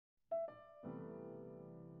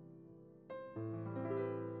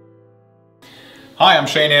Hi, I'm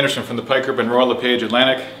Shane Anderson from the Pike Group in Royal LePage,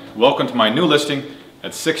 Atlantic. Welcome to my new listing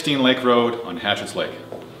at 16 Lake Road on Hatchet's Lake.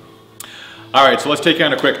 All right, so let's take you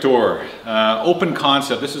on a quick tour. Open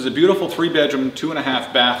concept. This is a beautiful 3-bedroom,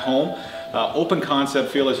 2.5 bath home. Open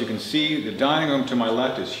concept feel, as you can see. The dining room to my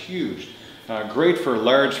left is huge. Great for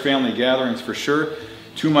large family gatherings for sure.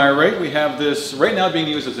 To my right, we have this right now being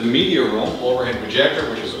used as a media room, overhead projector,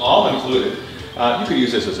 which is all included. You could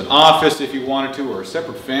use this as an office if you wanted to, or a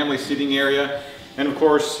separate family seating area. And of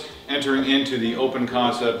course, entering into the open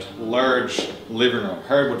concept, large living room,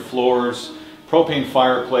 hardwood floors, propane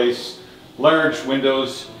fireplace, large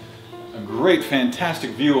windows, a great,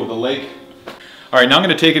 fantastic view of the lake. All right, now I'm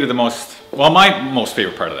going to take you to my most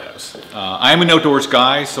favorite part of the house. I am an outdoors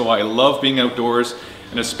guy, so I love being outdoors,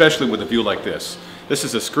 and especially with a view like this. This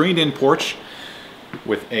is a screened-in porch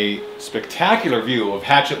with a spectacular view of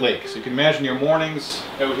Hatchet Lake. So you can imagine your mornings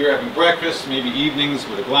out here having breakfast, maybe evenings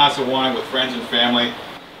with a glass of wine with friends and family.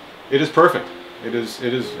 It is perfect. It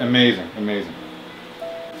is amazing, amazing.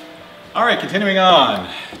 All right, continuing on.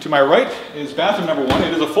 To my right is bathroom number 1.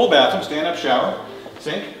 It is a full bathroom, stand-up shower,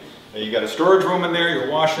 sink. You got a storage room in there, your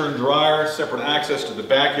washer and dryer, separate access to the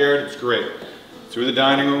backyard. It's great. Through the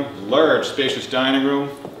dining room, large, spacious dining room,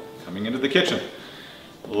 coming into the kitchen.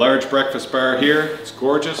 Large breakfast bar here, it's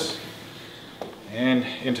gorgeous. And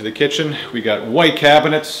into the kitchen, we got white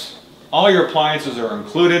cabinets. All your appliances are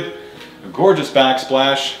included. A gorgeous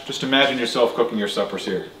backsplash. Just imagine yourself cooking your suppers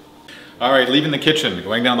here. All right, leaving the kitchen,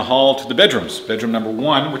 going down the hall to the bedrooms. Bedroom number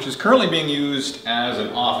 1, which is currently being used as an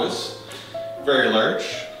office. Very large.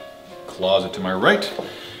 Closet to my right.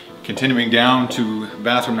 Continuing down to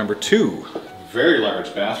bathroom number 2. Very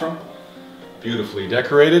large bathroom. Beautifully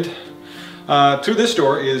decorated. Through this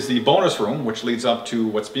door is the bonus room, which leads up to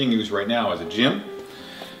what's being used right now as a gym,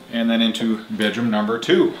 and then into bedroom number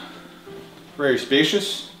 2. Very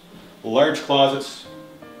spacious, large closets,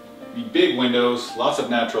 big windows, lots of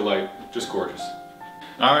natural light, just gorgeous.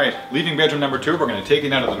 All right, leaving bedroom number 2, we're going to take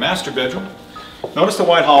it out of the master bedroom. Notice the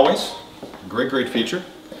wide hallways, great feature.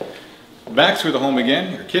 Back through the home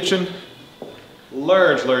again, your kitchen,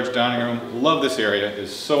 large dining room. Love this area, it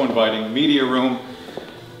is so inviting. Media room.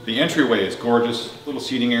 The entryway is gorgeous, little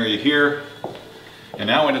seating area here, and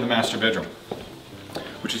now into the master bedroom,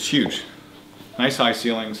 which is huge. Nice high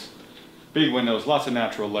ceilings, big windows, lots of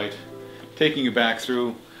natural light. Taking you back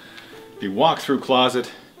through the walk-through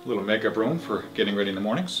closet, little makeup room for getting ready in the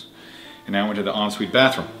mornings, and now into the ensuite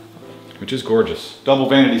bathroom, which is gorgeous. Double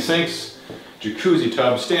vanity sinks, jacuzzi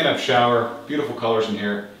tub, stand-up shower, beautiful colors in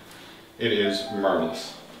here. It is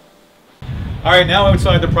marvelous. All right, now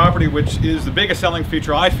outside the property, which is the biggest selling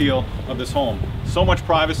feature I feel of this home. So much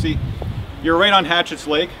privacy. You're right on Hatchet's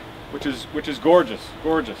Lake, which is gorgeous,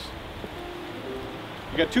 gorgeous.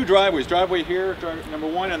 You got 2 driveways. Driveway here, number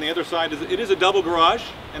 1, on the other side it is a double garage,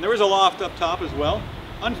 and there is a loft up top as well.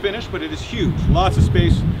 Unfinished, but it is huge. Lots of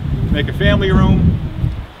space. Make a family room,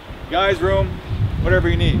 guy's room, whatever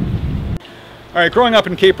you need. All right, growing up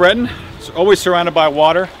in Cape Breton, it's always surrounded by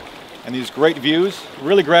water. And these great views,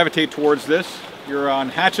 really gravitate towards this. You're on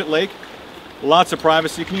Hatchet Lake, lots of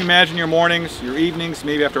privacy. Can you imagine your mornings, your evenings,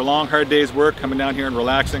 maybe after a long, hard day's work, coming down here and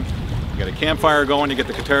relaxing? You got a campfire going, you get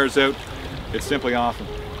the guitars out. It's simply awesome,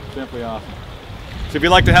 simply awesome. So if you'd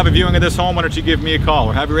like to have a viewing of this home, why don't you give me a call,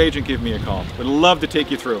 or have your agent give me a call. Would love to take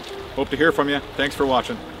you through. Hope to hear from you. Thanks for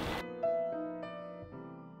watching.